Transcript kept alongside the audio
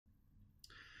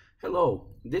Hello,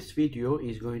 this video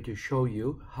is going to show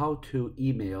you how to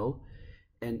email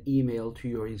an email to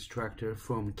your instructor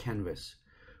from Canvas.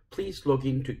 Please log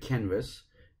into Canvas,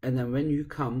 and then when you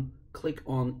come, click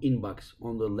on Inbox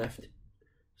on the left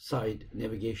side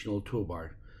navigational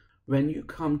toolbar. When you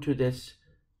come to this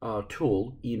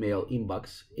tool, Email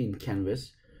Inbox in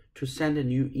Canvas, to send a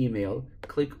new email,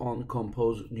 click on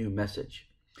Compose New Message.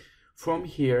 From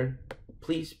here,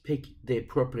 please pick the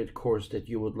appropriate course that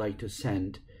you would like to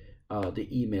send the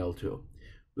email to.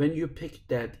 When you pick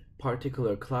that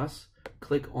particular class,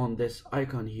 click on this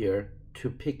icon here to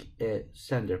pick a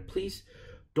sender. Please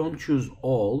don't choose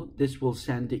all. This will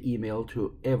send the email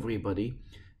to everybody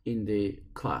in the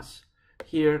class.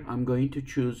 Here I'm going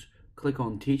to click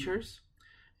on teachers,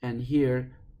 and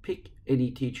here pick any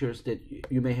teachers that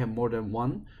you may have more than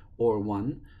one,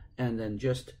 and then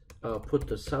just put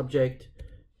the subject,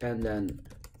 and then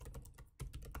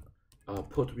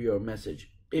put your message.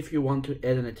 If you want to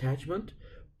add an attachment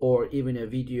or even a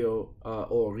video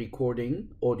or recording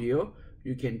audio,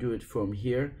 you can do it from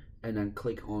here and then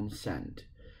click on send.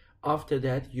 After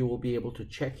that, you will be able to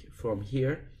check from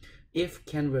here. If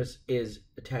Canvas is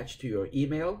attached to your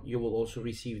email, you will also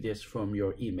receive this from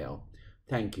your email.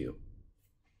 Thank you.